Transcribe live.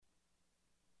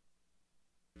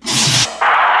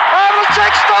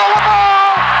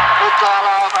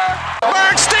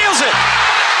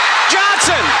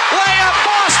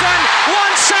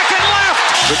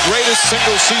The greatest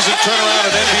single-season turnaround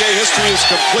in NBA history is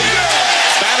complete.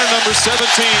 Banner number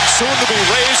 17, soon to be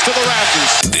raised to the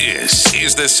rafters. This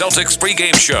is the Celtics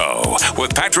pregame show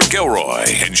with Patrick Gilroy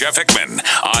and Jeff Hickman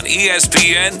on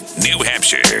ESPN New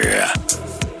Hampshire.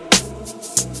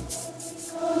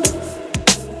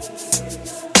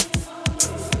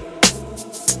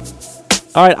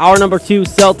 All right, hour number 2,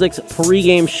 Celtics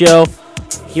pregame show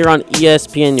here on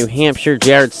ESPN New Hampshire.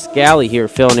 Jared Scally here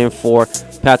filling in for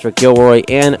Patrick Gilroy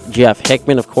and Jeff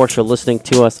Hickman. Of course, you're listening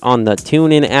to us on the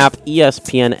TuneIn app,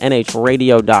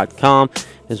 ESPNNHradio.com,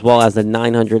 as well as the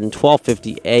 900 and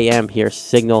 1250 AM here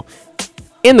signal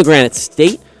in the Granite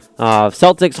State.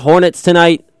 Celtics Hornets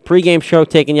tonight. Pregame show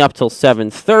taking you up till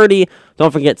 7:30. Don't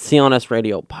forget CLNS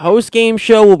Radio postgame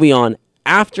show will be on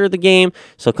after the game.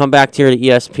 So come back here to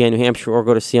ESPN New Hampshire or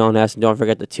go to CLNS, and don't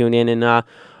forget to tune in. And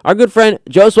our good friend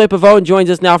Josue Pavone joins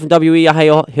us now from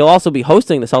WEI. He'll also be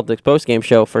hosting the Celtics postgame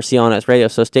show for CLNS Radio,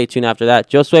 so stay tuned after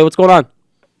that. Josue, what's going on?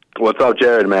 What's up,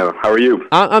 Jared, man? How are you?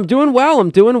 I'm doing well.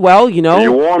 You know. Are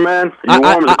you warm, man? Are you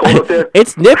warm? Is it cold up there?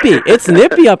 It's nippy. It's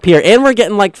nippy up here, and we're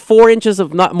getting like 4 inches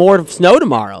of not more of snow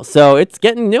tomorrow. So it's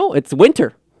getting it's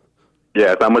winter.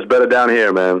 Yeah, it's not much better down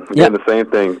here, man. We're getting the same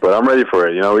thing, but I'm ready for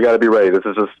it. You know, we got to be ready. This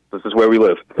is where we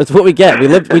live. That's what we get.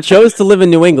 We chose to live in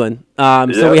New England,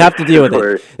 so we have to deal with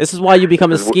it. This is why you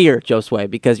become a skier, Josue,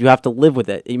 because you have to live with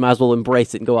it. You might as well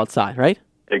embrace it and go outside, right?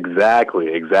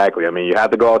 Exactly. I mean, you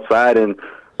have to go outside, and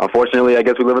unfortunately, I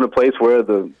guess we live in a place where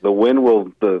the wind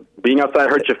being outside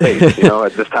hurts your face, you know,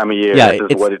 at this time of year. Yeah,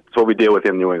 it's what we deal with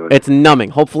in New England. It's numbing.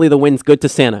 Hopefully the wind's good to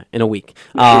Santa in a week.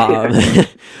 No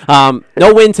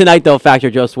wind tonight, though,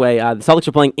 factor, Josue. The Celtics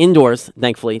are playing indoors,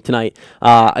 thankfully, tonight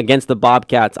against the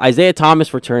Bobcats. Isaiah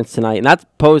Thomas returns tonight, and that's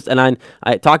posed, and I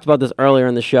talked about this earlier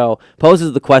in the show,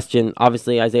 poses the question,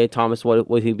 obviously, Isaiah Thomas, what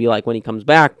will he be like when he comes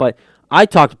back? But I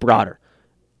talked broader.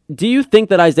 Do you think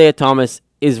that Isaiah Thomas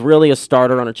is really a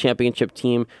starter on a championship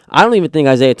team? I don't even think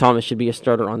Isaiah Thomas should be a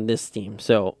starter on this team.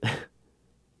 So,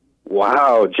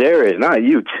 wow, Jared, not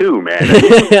you too, man.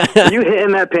 Are you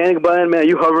hitting that panic button, man? Are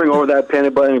you hovering over that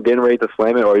panic button and getting ready to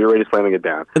slam it, or are you already slamming it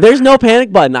down? There's no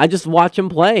panic button. I just watch him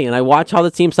play, and I watch how the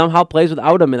team somehow plays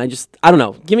without him, and I don't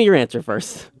know. Give me your answer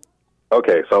first.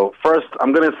 Okay, so first,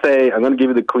 I'm going to give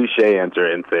you the cliche answer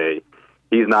and say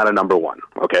he's not a number one,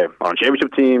 okay? On a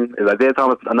championship team, is Isaiah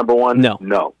Thomas a number one?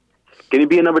 No. Can he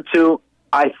be a number two?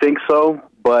 I think so,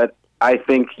 but I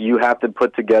think you have to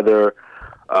put together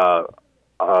you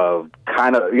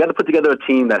have to put together a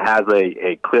team that has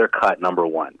a clear-cut number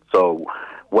one. So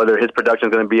whether his production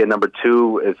is going to be a number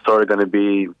two is sort of going to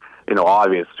be,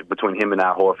 obvious between him and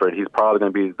Al Horford. He's probably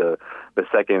going to be the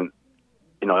second,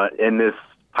 in this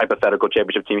hypothetical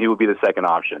championship team, he would be the second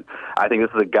option. I think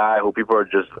this is a guy who people are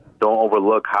just don't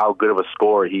overlook how good of a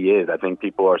scorer he is. I think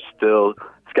people are still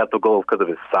skeptical because of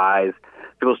his size.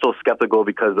 People are still skeptical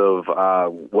because of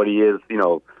what he is,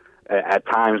 at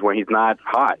times when he's not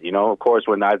hot. Of course,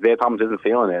 when Isaiah Thomas isn't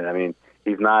feeling it, I mean,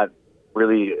 he doesn't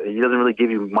really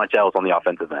give you much else on the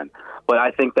offensive end. But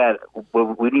I think that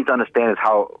what we need to understand is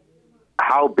how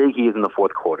big he is in the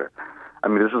fourth quarter. I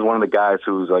mean, this is one of the guys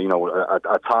who's,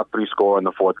 a top 3 scorer in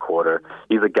the fourth quarter.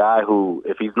 He's a guy who,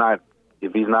 if he's not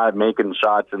making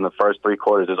shots in the first 3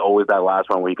 quarters, there's always that last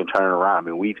one where he can turn it around. I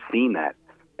mean, we've seen that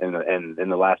in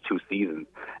the last 2 seasons,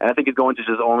 and I think he's going to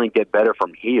just only get better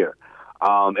from here.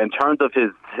 In terms of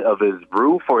his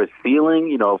roof or his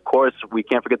ceiling, of course, we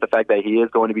can't forget the fact that he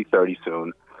is going to be 30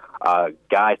 soon.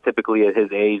 Guys typically at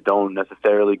his age don't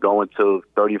necessarily go until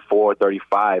 34,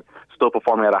 35, still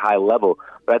performing at a high level.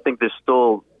 But I think there's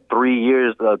still 3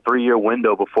 years, a 3-year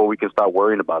window before we can start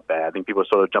worrying about that. I think people are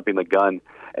sort of jumping the gun.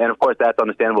 And, of course, that's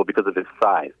understandable because of his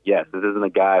size. Yes, this isn't a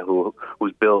guy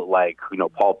who's built like,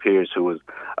 Paul Pierce, who was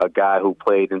a guy who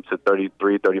played into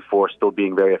 33, 34, still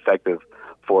being very effective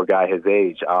for a guy his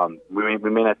age. We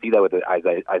may not see that with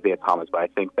Isaiah Thomas, but I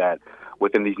think that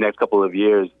within these next couple of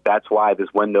years, that's why this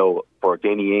window for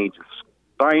gaining age is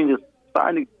starting to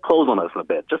close on us a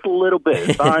bit, just a little bit.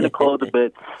 It's starting to close a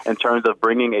bit in terms of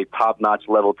bringing a top-notch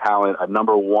level talent, a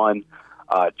number one,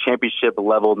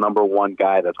 championship-level number one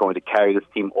guy that's going to carry this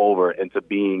team over into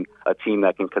being a team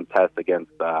that can contest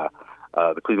against the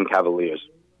Cleveland Cavaliers.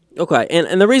 Okay,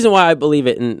 and the reason why I believe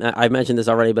it, and I've mentioned this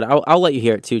already, but I'll let you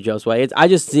hear it too, Josue. I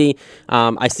just see,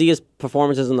 I see his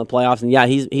performances in the playoffs, and yeah,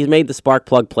 he's made the spark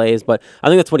plug plays, but I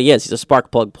think that's what he is. He's a spark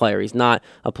plug player. He's not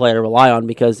a player to rely on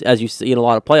because, as you see in a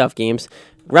lot of playoff games,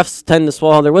 refs tend to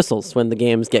swallow their whistles when the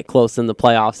games get close in the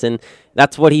playoffs, and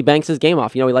that's what he banks his game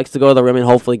off. He likes to go to the rim and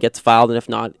hopefully gets fouled, and if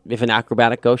not, if an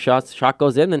acrobatic shot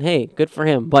goes in, then hey, good for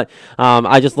him. But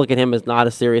I just look at him as not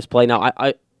a serious play. Now,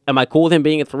 Am I cool with him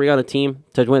being a 3 on a team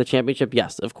to win a championship?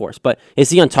 Yes, of course. But is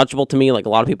he untouchable to me like a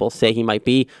lot of people say he might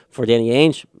be for Danny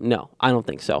Ainge? No, I don't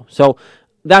think so. So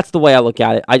that's the way I look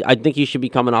at it. I think he should be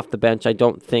coming off the bench. I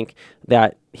don't think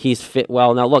that he's fit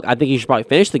well. Now, look, I think he should probably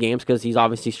finish the games because he's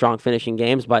obviously strong finishing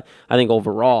games. But I think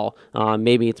overall,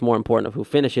 maybe it's more important of who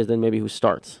finishes than maybe who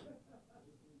starts.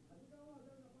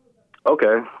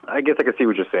 Okay, I guess I can see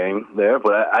what you're saying there,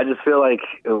 but I just feel like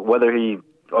whether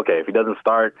if he doesn't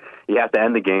start, he has to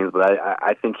end the games. But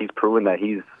I think he's proven that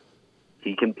he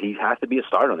has to be a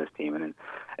starter on this team, and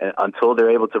until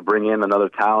they're able to bring in another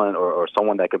talent or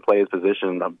someone that can play his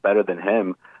position better than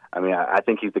him, I mean, I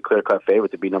think he's the clear-cut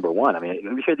favorite to be number one. I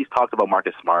mean, we hear these talks about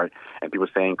Marcus Smart and people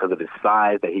saying because of his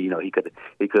size that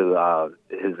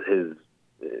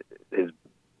his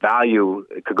value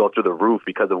could go through the roof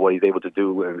because of what he's able to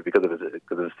do and because of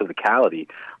his physicality.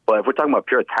 But if we're talking about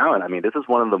pure talent, I mean, this is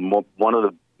one of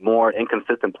the more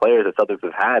inconsistent players that Celtics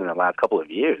have had in the last couple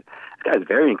of years. This guy is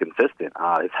very inconsistent.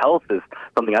 His health is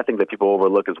something I think that people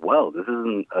overlook as well. This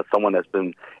isn't someone that's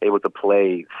been able to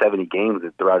play 70 games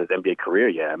throughout his NBA career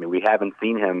yet. I mean, we haven't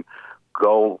seen him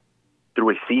go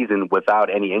through a season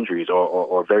without any injuries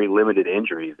or very limited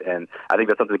injuries. And I think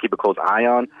that's something to keep a close eye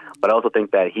on. But I also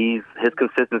think that his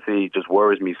consistency just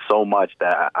worries me so much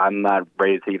that I'm not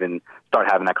ready to even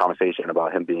start having that conversation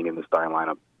about him being in the starting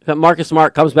lineup. If Marcus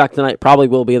Smart comes back tonight, probably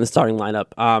will be in the starting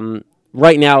lineup.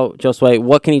 Right now, Josue,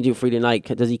 what can he do for you tonight?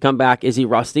 Does he come back? Is he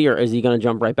rusty, or is he going to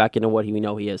jump right back into what we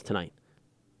know he is tonight?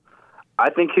 I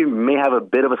think he may have a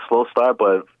bit of a slow start,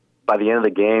 but by the end of the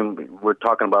game, we're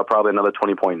talking about probably another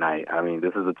 20-point night. I mean,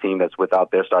 this is a team that's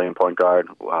without their starting point guard,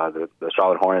 the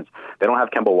Charlotte Hornets. They don't have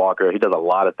Kemba Walker. He does a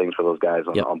lot of things for those guys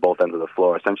on both ends of the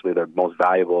floor. Essentially, their most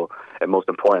valuable and most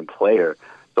important player.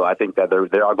 So I think that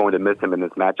they are going to miss him in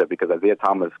this matchup because Isaiah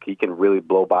Thomas, he can really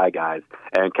blow by guys,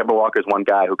 and Kemba Walker is one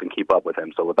guy who can keep up with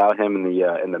him. So without him in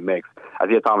the mix,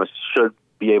 Isaiah Thomas should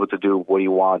be able to do what he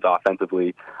wants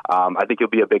offensively. I think he'll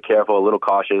be a bit careful, a little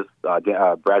cautious.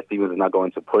 Brad Stevens is not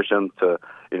going to push him to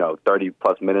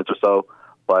 30-plus minutes or so.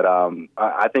 But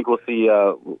I think we'll see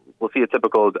a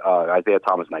typical Isaiah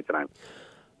Thomas night tonight.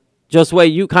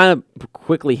 Josue, you kind of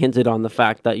quickly hinted on the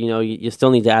fact that you still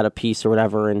need to add a piece or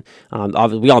whatever, and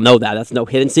obviously we all know that. That's no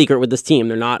hidden secret with this team.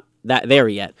 They're not that there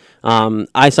yet.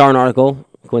 I saw an article,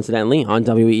 coincidentally, on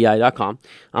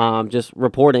WEEI.com, just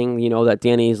reporting, that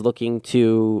Danny is looking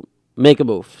to make a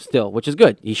move still, which is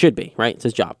good. He should be, right? It's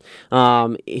his job.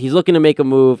 He's looking to make a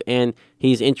move, and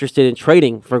he's interested in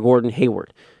trading for Gordon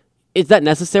Hayward. Is that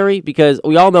necessary? Because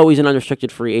we all know he's an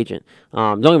unrestricted free agent.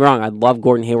 Don't get me wrong, I love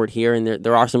Gordon Hayward here, and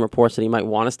there are some reports that he might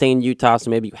want to stay in Utah, so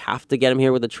maybe you have to get him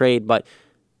here with a trade. But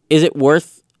is it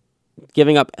worth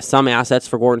giving up some assets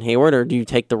for Gordon Hayward, or do you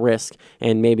take the risk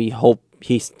and maybe hope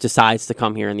he decides to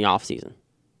come here in the offseason?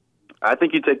 I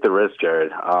think you take the risk,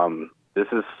 Jared. This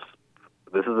is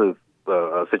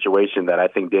a situation that I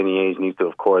think Danny Ainge needs to,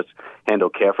 of course, handle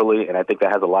carefully, and I think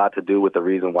that has a lot to do with the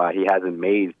reason why he hasn't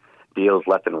made deals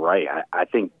left and right. I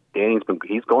think Danny's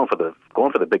he's going for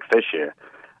the big fish here.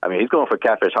 I mean, he's going for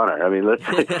Catfish Hunter. I mean, let's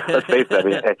face it. I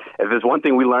mean, if there's one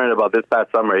thing we learned about this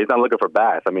past summer, he's not looking for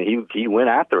bass. I mean, he went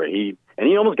after it. He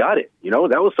almost got it.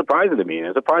 That was surprising to me, and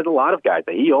it surprised a lot of guys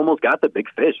that he almost got the big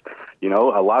fish.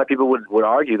 A lot of people would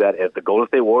argue that if the Golden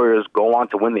State Warriors go on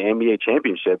to win the NBA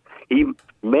championship, he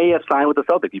may have signed with the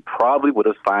Celtics. He probably would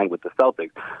have signed with the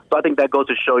Celtics. So I think that goes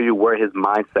to show you where his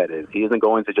mindset is. He isn't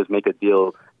going to just make a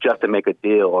deal just to make a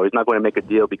deal, or he's not going to make a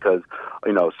deal because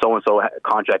so-and-so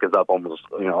contract is up almost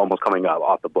coming up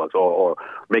off the books, or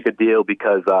make a deal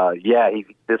because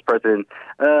this person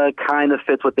kind of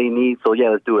fits what they need, so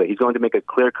let's do it. He's going to make a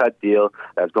clear-cut deal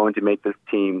that's going to make this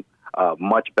team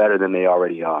much better than they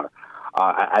already are.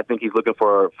 I think he's looking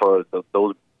for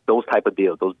those type of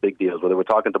deals, those big deals, whether we're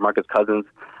talking to DeMarcus Cousins,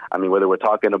 whether we're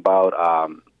talking about,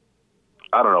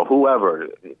 whoever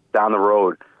down the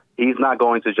road. He's not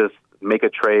going to just make a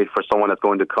trade for someone that's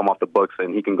going to come off the books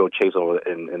and he can go chase over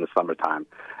in the summertime.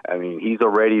 He's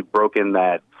already broken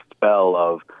that spell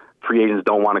of free agents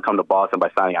don't want to come to Boston by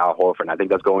signing Al Horford. And I think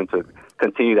that's going to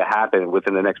continue to happen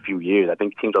within the next few years. I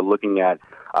think teams are looking at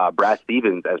Brad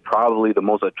Stevens as probably the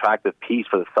most attractive piece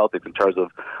for the Celtics in terms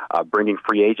of bringing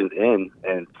free agents in.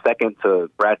 And second to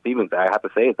Brad Stevens, I have to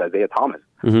say, it's Isaiah Thomas.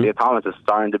 Mm-hmm. Isaiah Thomas is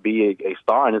starting to be a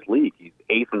star in this league. He's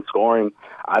eighth in scoring.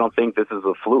 I don't think this is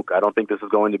a fluke. I don't think this is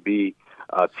going to be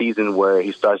a season where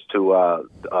he starts to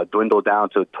dwindle down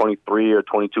to 23 or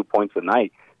 22 points a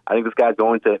night. I think this guy's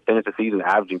going to finish the season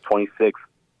averaging 26,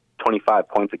 25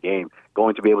 points a game,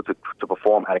 going to be able to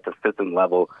perform at a consistent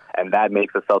level, and that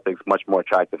makes the Celtics much more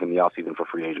attractive in the offseason for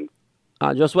free agents.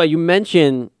 Josue, you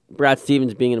mentioned Brad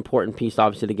Stevens being an important piece,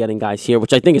 obviously, to getting guys here,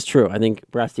 which I think is true. I think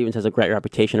Brad Stevens has a great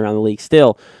reputation around the league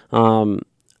still.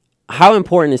 How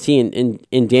important is he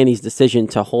in Danny's decision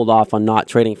to hold off on not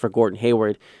trading for Gordon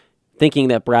Hayward, thinking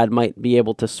that Brad might be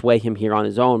able to sway him here on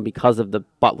his own because of the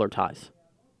Butler ties?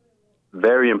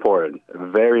 Very important.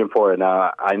 Very important.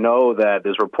 Now, I know that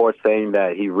there's reports saying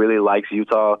that he really likes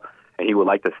Utah and he would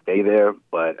like to stay there,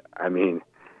 but, I mean,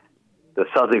 the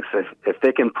Celtics, if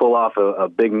they can pull off a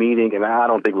big meeting, and I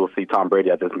don't think we'll see Tom Brady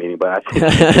at this meeting, but I think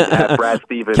have Brad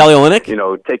Stevens, Kelly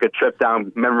Olynyk, take a trip down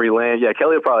memory lane. Yeah,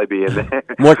 Kelly will probably be in there.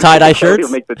 More tie-dye shirts?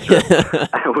 He'll make the trip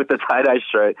with the tie-dye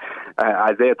shirt.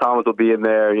 Isaiah Thomas will be in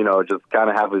there, just kind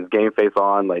of have his game face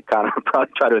on, like kind of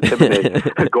probably try to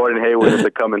intimidate Gordon Hayward into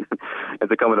coming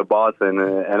to Boston.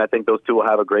 And I think those two will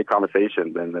have a great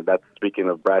conversation. And that's speaking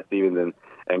of Brad Stevens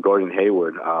and Gordon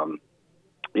Hayward.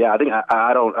 Yeah, I think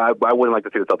I wouldn't like to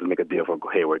see the Celtics make a deal for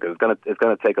Hayward because it's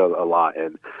gonna take a lot,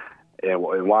 and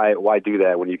why do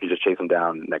that when you can just chase him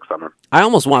down next summer? I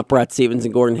almost want Brad Stevens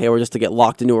and Gordon Hayward just to get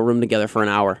locked into a room together for an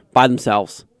hour by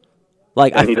themselves.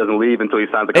 And he doesn't leave until he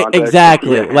signs the contract.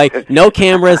 Exactly. Yeah. Like no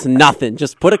cameras, nothing.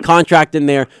 Just put a contract in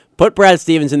there. Put Brad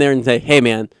Stevens in there and say, "Hey,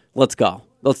 man, let's go.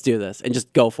 Let's do this," and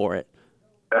just go for it.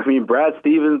 I mean, Brad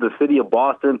Stevens, the city of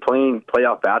Boston, playing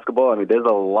playoff basketball. I mean, there's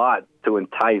a lot to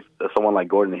entice someone like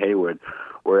Gordon Hayward,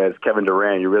 whereas Kevin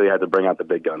Durant, you really had to bring out the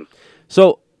big guns.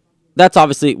 So that's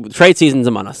obviously trade season's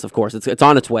among us, of course. It's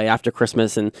on its way after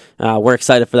Christmas, and we're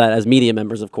excited for that as media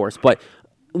members, of course. But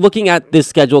looking at this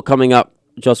schedule coming up,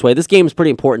 Josue, this game is pretty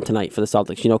important tonight for the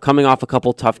Celtics. Coming off a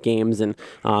couple tough games, and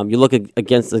you look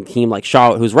against a team like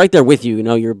Charlotte, who's right there with you.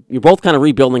 You're both kind of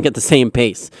rebuilding at the same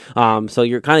pace. So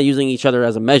you're kind of using each other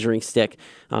as a measuring stick.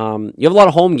 You have a lot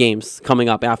of home games coming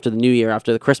up after the New Year,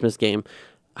 after the Christmas game.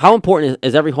 How important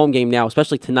is every home game now,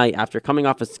 especially tonight after coming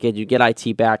off a skid? You get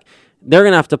IT back. They're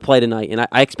going to have to play tonight, and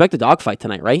I expect a dogfight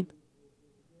tonight, right?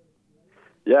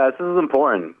 Yeah, this is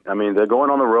important. I mean, they're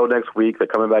going on the road next week. They're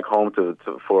coming back home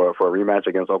for a rematch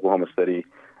against Oklahoma City,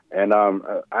 and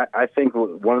I think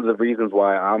one of the reasons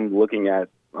why I'm looking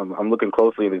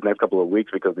closely in these next couple of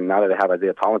weeks, because now that they have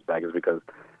Isaiah Thomas back, is because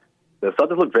the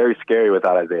Celtics look very scary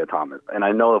without Isaiah Thomas. And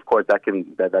I know, of course, that's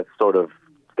sort of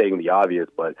stating the obvious,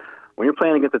 but when you're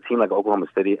playing against a team like Oklahoma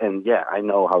City, and yeah, I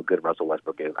know how good Russell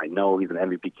Westbrook is. I know he's an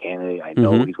MVP candidate. I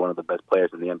know he's one of the best players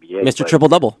in the NBA. Mr.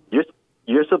 Triple-Double.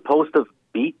 You're supposed to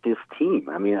beat this team.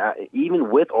 I mean,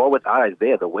 even with or without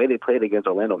Isaiah, the way they played against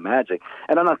Orlando Magic,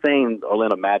 and I'm not saying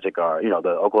Orlando Magic are, the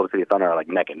Oklahoma City Thunder are like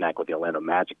neck and neck with the Orlando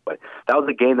Magic, but that was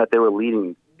a game that they were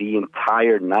leading the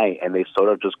entire night, and they sort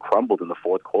of just crumbled in the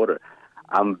fourth quarter.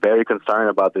 I'm very concerned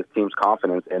about this team's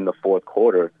confidence in the fourth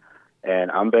quarter,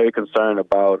 and I'm very concerned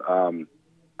about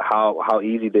how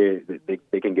easy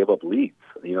they can give up leads.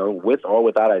 With or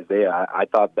without Isaiah, I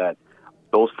thought that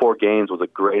those 4 games was a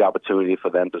great opportunity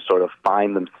for them to sort of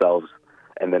find themselves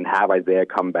and then have Isaiah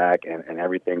come back and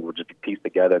everything would just be pieced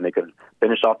together and they could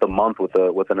finish off the month with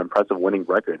an impressive winning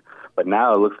record. But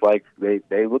now it looks like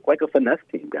they look like a finesse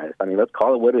team, guys. I mean, let's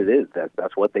call it what it is.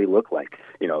 That's what they look like.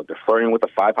 They're flirting with a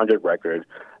 500 record.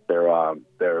 They're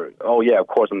of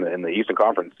course in the Eastern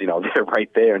Conference, they're right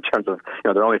there in terms of,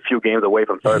 they're only a few games away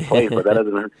from third place, but that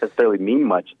doesn't necessarily mean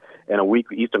much in a weak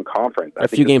Eastern Conference. A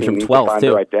few games from 12th,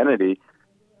 too. Their identity.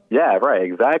 Yeah, right,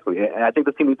 exactly. And I think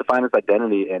the team needs to find its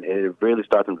identity, and it really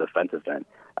starts in the defensive end.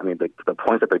 I mean, the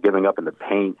points that they're giving up in the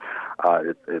paint,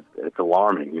 it's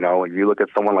alarming. If you look at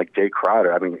someone like Jay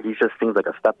Crowder, I mean, he just seems like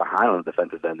a step behind on the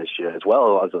defensive end this year, as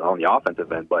well as on the offensive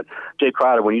end. But Jay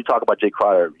Crowder, when you talk about Jay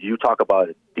Crowder, you talk about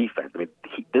defense. I mean,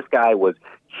 this guy was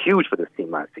huge for this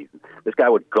team last season. This guy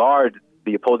would guard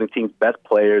the opposing team's best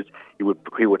players. He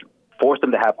would force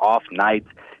them to have off nights.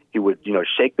 He would,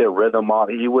 shake their rhythm off.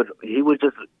 He would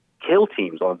just kill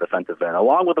teams on the defensive end,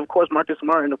 along with, of course, Marcus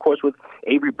Smart and, of course, with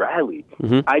Avery Bradley.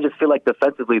 Mm-hmm. I just feel like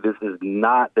defensively this is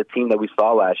not the team that we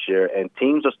saw last year, and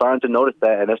teams are starting to notice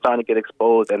that, and they're starting to get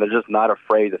exposed, and they're just not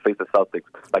afraid to face the Celtics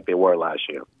like they were last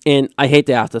year. And I hate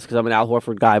to ask this because I'm an Al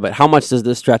Horford guy, but how much does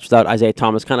this stretch without Isaiah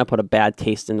Thomas kind of put a bad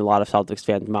taste in a lot of Celtics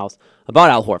fans' mouths about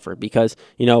Al Horford? Because,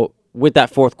 with that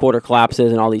fourth quarter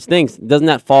collapses and all these things, doesn't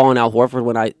that fall on Al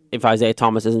Horford if Isaiah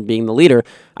Thomas isn't being the leader?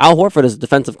 Al Horford is a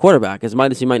defensive quarterback. As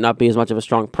much as he might not be as much of a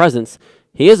strong presence,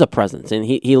 he is a presence, and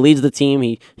he leads the team.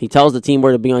 He tells the team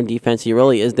where to be on defense. He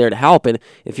really is there to help. And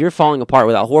if you're falling apart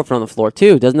with Al Horford on the floor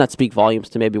too, doesn't that speak volumes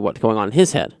to maybe what's going on in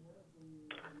his head?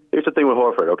 Here's the thing with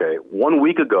Horford, okay? 1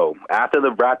 week ago, after the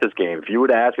Raptors game, if you were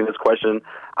to ask me this question,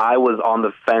 I was on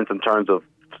the fence in terms of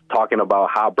talking about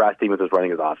how Brad Stevens is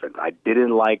running his offense. I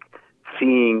didn't like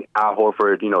seeing Al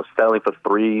Horford, settling for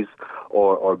threes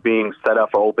or being set up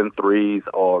for open threes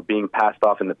or being passed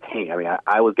off in the paint. I mean,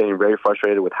 I was getting very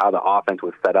frustrated with how the offense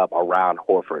was set up around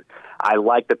Horford. I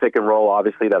like the pick and roll,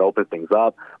 obviously, that opens things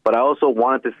up, but I also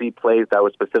wanted to see plays that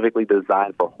were specifically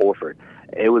designed for Horford.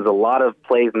 It was a lot of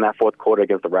plays in that fourth quarter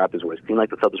against the Raptors where it seemed like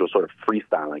the Celtics were sort of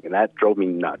freestyling, and that drove me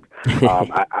nuts.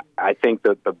 I think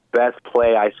that the best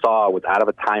play I saw was out of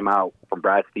a timeout from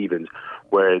Brad Stevens,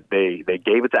 where they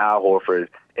gave it to Al Horford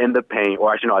in the paint,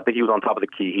 or actually, no, I think he was on top of the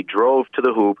key. He drove to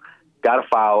the hoop, got a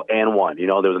foul, and won. There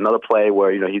was another play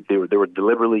where, they were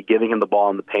deliberately giving him the ball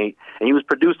in the paint, and he was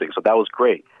producing, so that was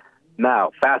great.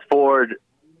 Now, fast forward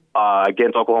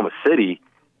against Oklahoma City,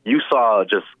 you saw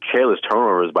just careless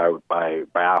turnovers by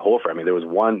Al Horford. I mean, there was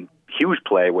one huge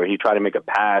play where he tried to make a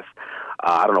pass.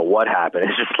 I don't know what happened.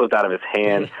 It just slipped out of his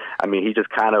hand. I mean, he just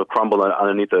kind of crumbled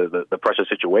underneath the pressure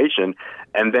situation.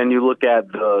 And then you look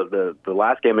at the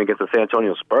last game against the San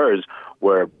Antonio Spurs,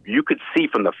 where you could see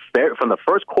from the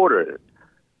first quarter,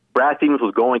 Brad Stevens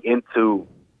was going into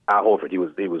Al Horford. He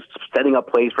was setting up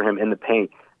plays for him in the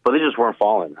paint, but they just weren't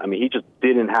falling. I mean, he just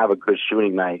didn't have a good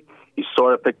shooting night. He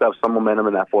sort of picked up some momentum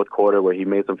in that fourth quarter where he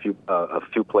made a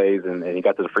few plays and he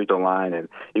got to the free throw line, and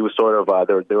he was sort of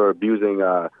they were abusing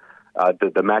the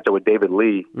matchup with David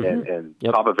Lee, and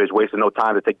Popovich wasted no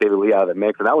time to take David Lee out of the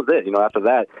mix, and that was it. After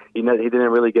that, he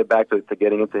didn't really get back to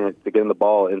getting the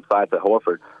ball inside to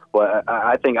Horford. But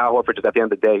I think Al Horford, just at the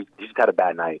end of the day, he just had a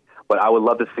bad night. But I would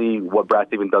love to see what Brad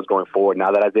Stevens does going forward.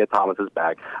 Now that Isaiah Thomas is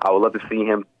back, I would love to see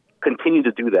him continue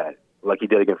to do that like he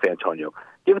did against San Antonio.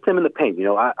 Give it to him in the paint.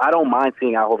 I don't mind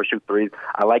seeing Al Horford shoot threes.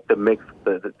 I like the mix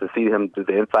to see him do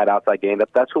the inside-outside game.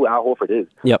 That's who Al Horford is.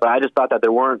 Yep. But I just thought that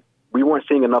we weren't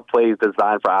seeing enough plays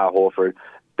designed for Al Horford.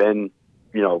 Then,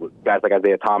 guys like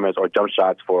Isaiah Thomas or jump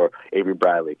shots for Avery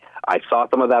Bradley. I saw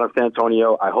some of that in San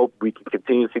Antonio. I hope we can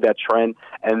continue to see that trend.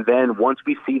 And then once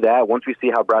we see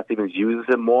how Brad Stevens uses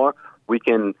it more, we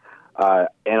can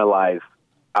analyze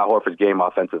Al Horford's game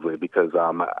offensively, because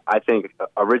I think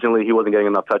originally he wasn't getting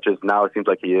enough touches. Now it seems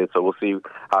like he is, so we'll see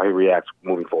how he reacts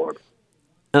moving forward.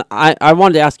 I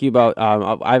wanted to ask you about,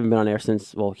 I haven't been on air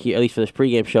since, at least for this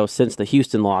pregame show, since the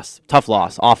Houston loss. Tough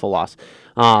loss, awful loss.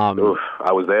 I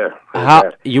was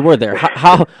there. You were there.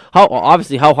 How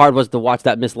obviously, how hard was it to watch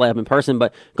that missed layup in person,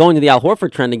 but going to the Al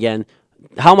Horford trend again,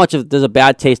 how much does a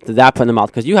bad taste does that put in the mouth?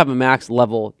 Because you have a max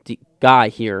level guy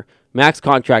here, max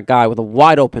contract guy with a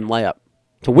wide open layup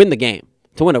to win the game,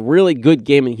 to win a really good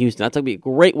game in Houston. That's going to be a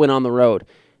great win on the road,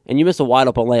 and you miss a wide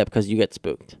open layup because you get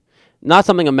spooked. Not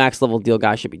something a max level deal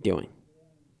guy should be doing.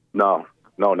 No,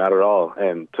 not at all.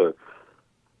 And to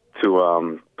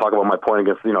talk about my point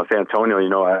against San Antonio,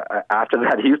 after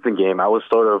that Houston game, I was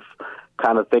sort of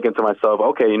kind of thinking to myself,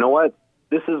 okay, you know what?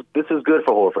 This is good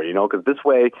for Horford, because this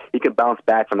way he can bounce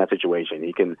back from that situation.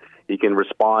 He can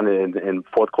respond in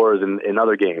fourth quarters in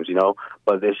other games,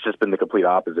 But it's just been the complete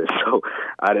opposite. So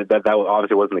that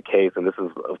obviously wasn't the case, and this is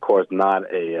of course not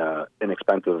a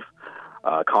inexpensive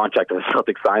contract that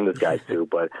the Celtics signed this guy to,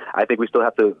 but I think we still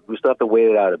have to wait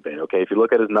it out a bit. Okay, if you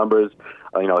look at his numbers,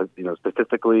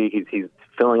 statistically, he's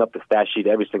filling up the stat sheet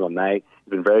every single night. He's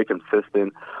been very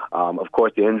consistent. Of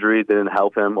course, the injury didn't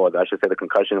help him, or I should say the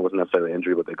concussion. It wasn't necessarily the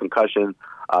injury, but the concussion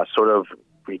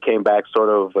he came back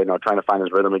trying to find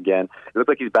his rhythm again. It looks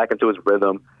like he's back into his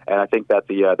rrhythm, and I think that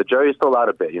the jury is still out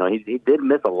a bit. He did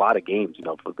miss a lot of games,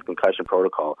 for the concussion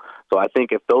protocol. So I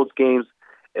think if those games,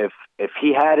 if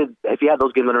he had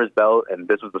those games under his belt and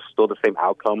this was still the same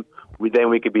outcome, we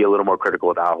could be a little more critical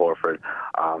with Al Horford.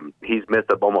 He's missed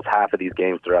up almost half of these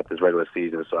games throughout this regular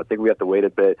season, so I think we have to wait a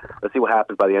bit. Let's see what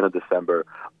happens by the end of December.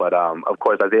 But of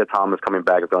course, Isaiah Thomas coming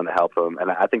back is going to help him, and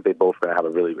I think they both are going to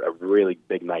have a really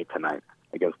big night tonight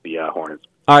against the Hornets.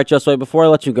 All right, Josue, before I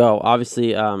let you go,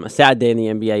 obviously a sad day in the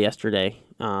NBA yesterday.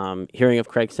 Hearing of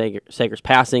Craig Sager's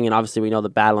passing, and obviously we know the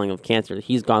battling of cancer that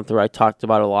he's gone through. I talked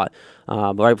about it a lot,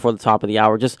 but right before the top of the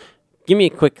hour, just give me a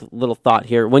quick little thought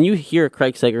here. When you hear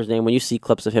Craig Sager's name, when you see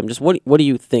clips of him, just what do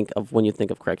you think of when you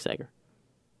think of Craig Sager?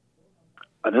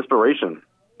 An inspiration.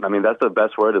 I mean, that's the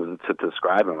best word to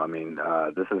describe him. I mean,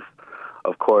 this is,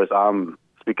 of course, I'm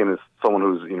speaking as someone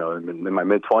who's in my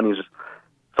mid-20s, just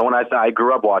someone I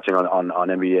grew up watching on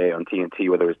NBA, on TNT,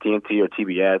 whether it was TNT or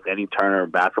TBS, Eddie Turner,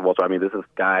 basketball. So, I mean, this is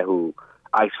a guy who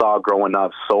I saw growing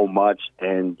up so much,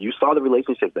 and you saw the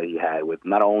relationships that he had with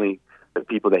not only the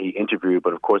people that he interviewed,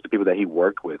 but, of course, the people that he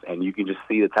worked with. And you can just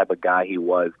see the type of guy he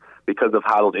was because of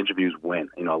how those interviews went.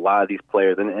 A lot of these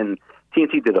players, and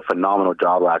TNT did a phenomenal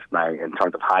job last night in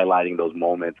terms of highlighting those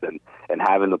moments and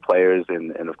having the players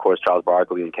and of course Charles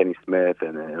Barkley and Kenny Smith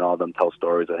and all of them tell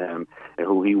stories of him and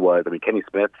who he was. I mean, Kenny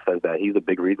Smith says that he's a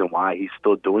big reason why he's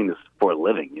still doing this for a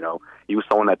living. You know, he was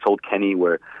someone that told Kenny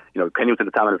where, you know, Kenny was at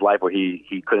the time in his life where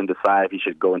he couldn't decide if he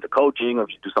should go into coaching or if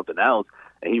he should do something else.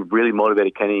 And he really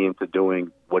motivated Kenny into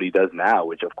doing what he does now,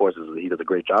 which of course he does a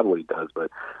great job of what he does.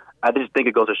 But I just think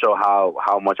it goes to show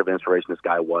how much of an inspiration this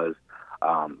guy was.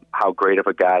 How great of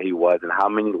a guy he was and how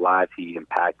many lives he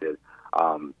impacted.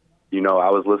 You know,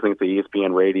 I was listening to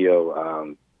ESPN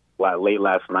radio late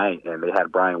last night, and they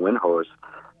had Brian Windhorst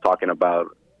talking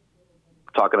about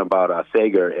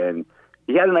Sager, and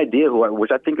he had an idea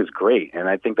which I think is great, and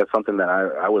I think that's something that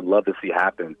I would love to see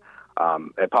happen.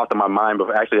 It popped in my mind,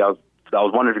 but actually I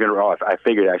was wondering if you're going to. I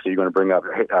figured actually you're going to bring up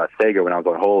Sager when I was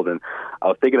on hold, and I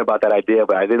was thinking about that idea,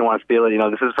 but I didn't want to steal it. You know,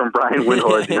 this is from Brian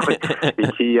Windhorst.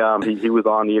 You know, he was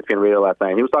on ESPN Radio last night,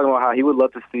 and he was talking about how he would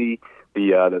love to see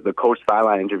the coach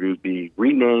sideline interviews be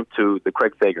renamed to the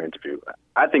Craig Sager interview.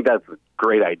 I think that's a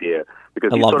great idea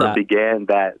because he sort of began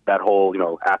that whole, you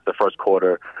know, after the first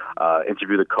quarter,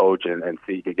 interview the coach and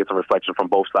see, get some reflection from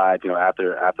both sides, you know,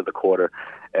 after the quarter.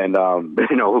 And,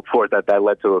 you know, of course, that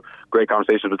led to a great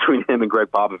conversation between him and Greg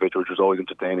Popovich, which was always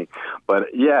entertaining.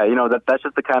 But, yeah, you know, that's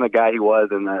just the kind of guy he was,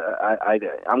 and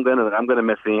I'm gonna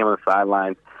miss seeing him on the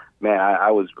sidelines. Man,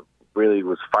 I was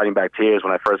fighting back tears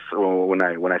when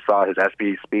I saw his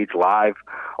SB speech live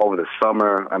over the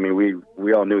summer. I mean,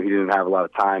 we all knew he didn't have a lot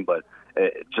of time, but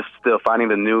just still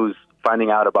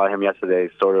finding out about him yesterday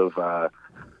sort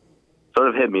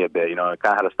of hit me a bit. You know, I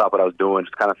kind of had to stop what I was doing,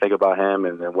 just kind of think about him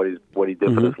and what he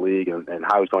did for this league and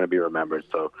how he's going to be remembered.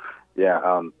 So, yeah,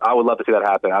 I would love to see that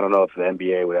happen. I don't know if the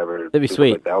NBA would ever. That'd be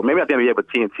sweet. Like that. Or maybe not the NBA, but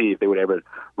TNT, if they would ever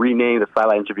rename the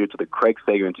sideline interview to the Craig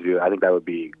Sager interview, I think that would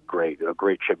be great. A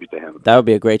great tribute to him. That would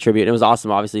be a great tribute. It was awesome,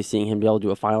 obviously, seeing him be able to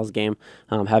do a finals game,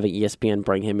 having ESPN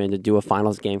bring him in to do a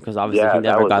finals game because obviously he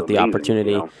never got the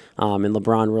opportunity. You know? And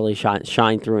LeBron really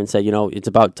shined through and said, you know, it's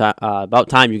about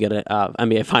time you get an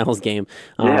NBA finals game.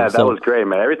 That was great,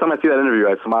 man. Every time I see that interview,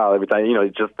 I smile every time. You know,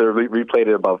 just they replayed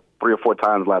it about 3 or 4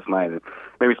 times last night. And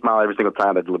made me smile every single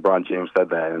time that LeBron James said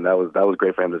that, and that was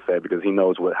great for him to say because he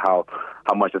knows how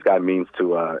much this guy means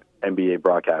to NBA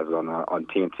broadcasts on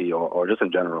TNT or just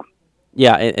in general.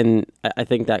 Yeah, and I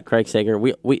think that Craig Sager,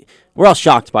 we're all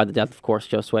shocked by the death, of course,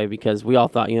 Josue, because we all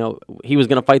thought, you know, he was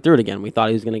going to fight through it again. We thought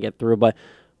he was going to get through, but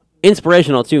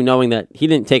inspirational too, knowing that he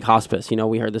didn't take hospice. You know,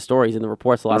 we heard the stories in the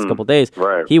reports the last couple of days.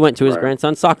 Right. He went to his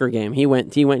grandson's soccer game. He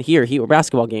went here. He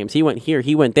basketball games. He went here.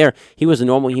 He went there. He was a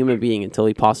normal human being until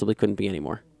he possibly couldn't be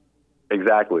anymore.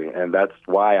 Exactly, and that's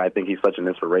why I think he's such an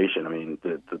inspiration. I mean,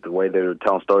 the way they were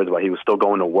telling stories about he was still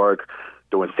going to work,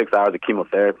 doing 6 hours of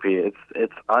chemotherapy.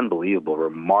 It's unbelievable,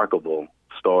 remarkable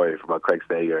story about Craig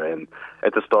Sager, and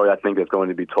it's a story I think that's going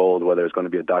to be told, whether it's going to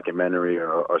be a documentary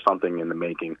or something in the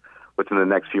making within the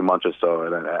next few months or so.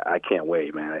 And I can't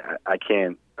wait, man. I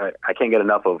can't get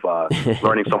enough of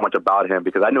learning so much about him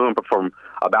because I knew him from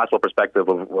a basketball perspective.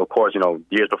 Of course, you know,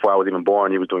 years before I was even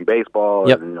born, he was doing baseball.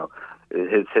 Yep. And, you know,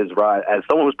 his ride as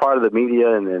someone who's part of the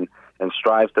media and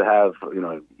strives to have, you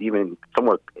know, even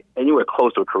anywhere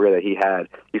close to a career that he had.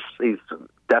 He's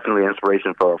definitely an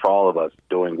inspiration for all of us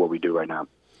doing what we do right now.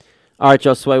 All right,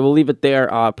 Josue, we'll leave it there.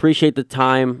 Appreciate the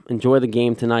time. Enjoy the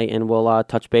game tonight, and we'll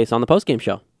touch base on the postgame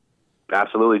show.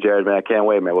 Absolutely, Jared, man. I can't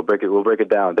wait, man. We'll break it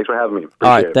down. Thanks for having me.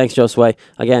 Appreciate it. Thanks, Josue.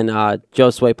 Again,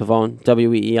 Josue Pavone,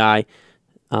 WEEI.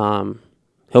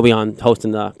 He'll be on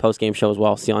hosting the postgame show as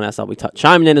well. CLNS, I'll be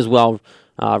chiming in as well,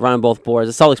 running both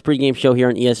boards. The Celtics pregame show here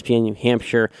on ESPN New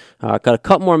Hampshire. Got a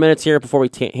couple more minutes here before we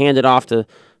hand it off to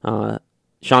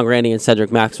Sean Grande and Cedric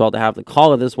Maxwell to have the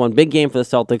call of this one. Big game for the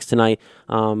Celtics tonight.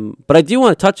 But I do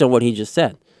want to touch on what he just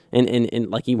said. And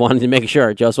like he wanted to make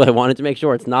sure, Josue wanted to make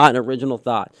sure it's not an original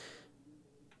thought.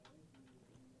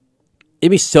 It'd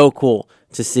be so cool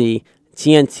to see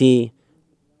TNT,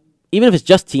 even if it's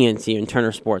just TNT and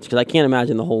Turner Sports, because I can't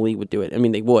imagine the whole league would do it. I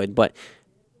mean, they would, but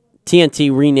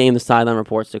TNT rename the sideline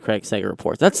reports to Craig Sager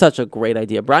reports. That's such a great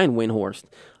idea. Brian Windhorst,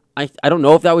 I don't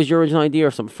know if that was your original idea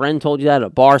or some friend told you that at a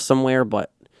bar somewhere,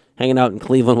 but hanging out in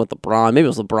Cleveland with LeBron. Maybe it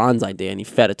was LeBron's idea and he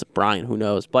fed it to Brian, who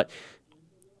knows. But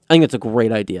I think it's a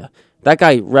great idea. That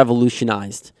guy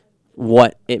revolutionized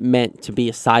what it meant to be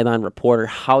a sideline reporter,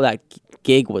 how that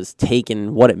gig was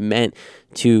taken, what it meant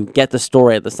to get the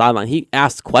story at the sideline. He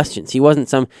asked questions. He wasn't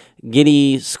some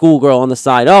giddy schoolgirl on the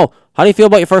side. Oh, how do you feel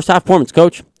about your first half performance,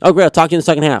 coach? Oh, great, I'll talk to you in the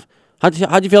second half. How'd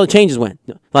you feel the changes went?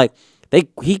 Like,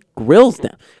 he grills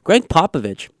them. Greg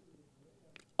Popovich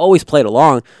always played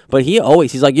along, but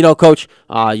he's like, Coach,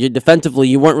 you defensively,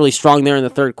 you weren't really strong there in the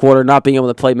third quarter, not being able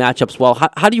to play matchups well.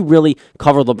 How do you really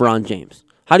cover LeBron James?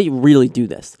 How do you really do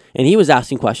this? And he was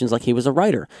asking questions like he was a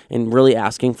writer and really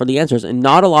asking for the answers. And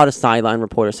not a lot of sideline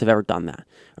reporters have ever done that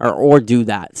or do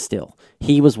that still.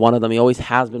 He was one of them. He always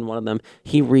has been one of them.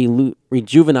 He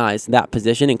rejuvenized that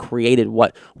position and created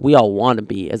what we all want to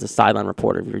be as a sideline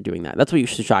reporter if you're doing that. That's what you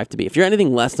should strive to be. If you're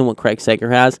anything less than what Craig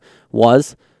Sager or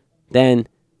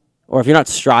if you're not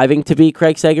striving to be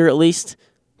Craig Sager at least,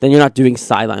 then you're not doing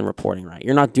sideline reporting right.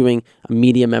 You're not doing a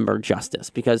media member justice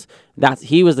because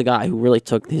he was the guy who really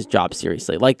took his job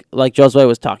seriously, like Josue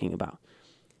was talking about.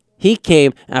 He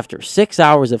came after 6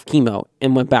 hours of chemo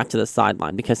and went back to the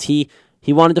sideline because he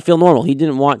wanted to feel normal. He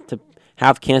didn't want to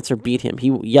have cancer beat him.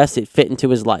 Yes, it fit into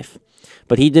his life,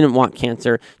 but he didn't want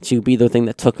cancer to be the thing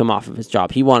that took him off of his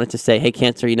job. He wanted to say, hey,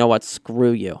 cancer, you know what?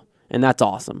 Screw you. And that's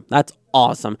awesome. That's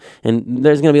awesome. And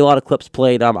there's going to be a lot of clips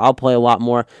played. I'll play a lot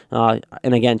more.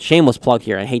 And again, shameless plug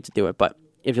here. I hate to do it, but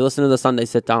if you listen to the Sunday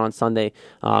Sit Down on Sunday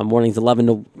mornings, 11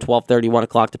 to 12:30, 1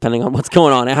 o'clock, depending on what's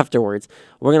going on afterwards,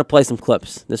 we're going to play some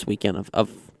clips this weekend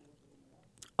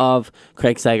of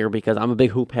Craig Sager because I'm a big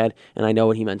hoop head and I know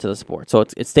what he meant to the sport. So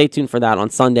it's stay tuned for that on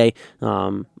Sunday.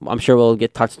 I'm sure we'll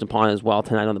get touched upon as well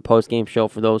tonight on the post-game show.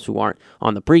 For those who aren't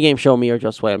on the pregame show, me or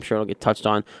Josue, I'm sure it'll get touched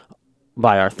on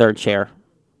by our third chair,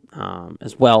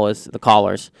 as well as the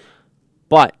callers.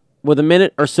 But with a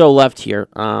minute or so left here,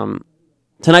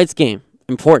 tonight's game,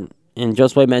 important. And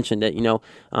Josue mentioned it,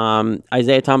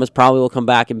 Isaiah Thomas probably will come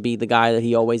back and be the guy that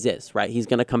he always is, right? He's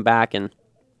going to come back and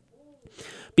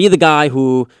be the guy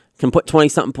who can put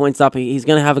 20-something points up. He's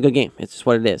going to have a good game. It's just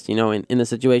what it is. In the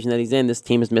situation that he's in, this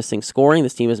team is missing scoring.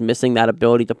 This team is missing that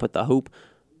ability to put the hoop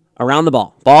around the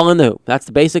ball in the hoop. That's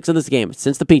the basics of this game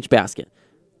since the peach basket.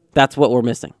 That's what we're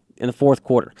missing in the fourth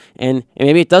quarter. And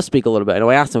maybe it does speak a little bit. I know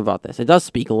I asked him about this. It does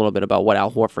speak a little bit about what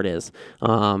Al Horford is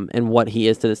and what he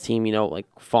is to this team, like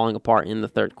falling apart in the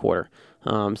third quarter.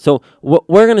 So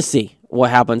we're going to see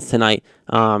what happens tonight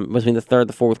between the third and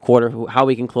the fourth quarter, how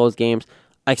we can close games.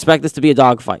 I expect this to be a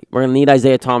dogfight. We're going to need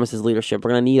Isaiah Thomas's leadership.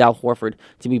 We're going to need Al Horford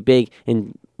to be big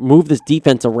and move this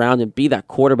defense around and be that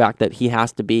quarterback that he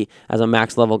has to be as a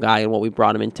max level guy and what we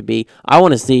brought him in to be. I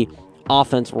want to see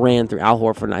offense ran through Al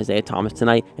Horford and Isaiah Thomas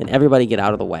tonight, and everybody get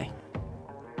out of the way.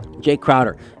 Jay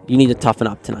Crowder, you need to toughen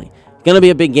up tonight. It's going to be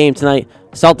a big game tonight.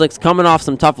 Celtics coming off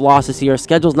some tough losses here.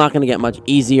 Schedule's not going to get much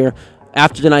easier.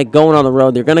 After tonight, going on the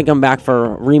road, they're going to come back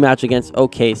for a rematch against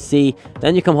OKC.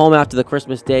 Then you come home after the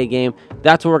Christmas Day game.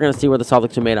 That's where we're going to see where the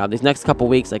Celtics are made out of. These next couple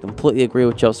weeks, I completely agree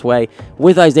with Josue.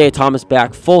 With Isaiah Thomas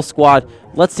back, full squad,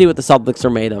 let's see what the Celtics are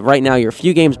made of. Right now, you're a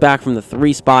few games back from the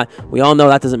 3 spot. We all know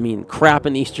that doesn't mean crap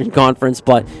in the Eastern Conference,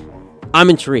 but I'm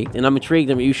intrigued,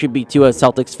 and you should be too as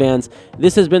Celtics fans.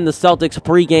 This has been the Celtics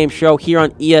pregame show here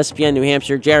on ESPN New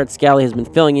Hampshire. Jared Scally has been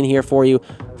filling in here for you.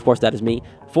 Of course, that is me.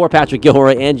 For Patrick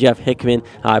Gilroy and Jeff Hickman.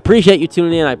 I appreciate you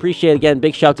tuning in. I appreciate, again,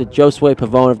 big shout to Josue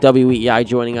Pavone of WEEI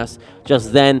joining us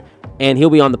just then, and he'll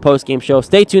be on the postgame show.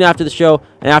 Stay tuned after the show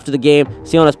and after the game.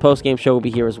 CLNS postgame show will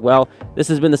be here as well. This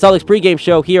has been the Celtics pregame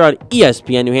show here on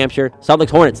ESPN New Hampshire.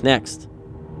 Celtics Hornets next.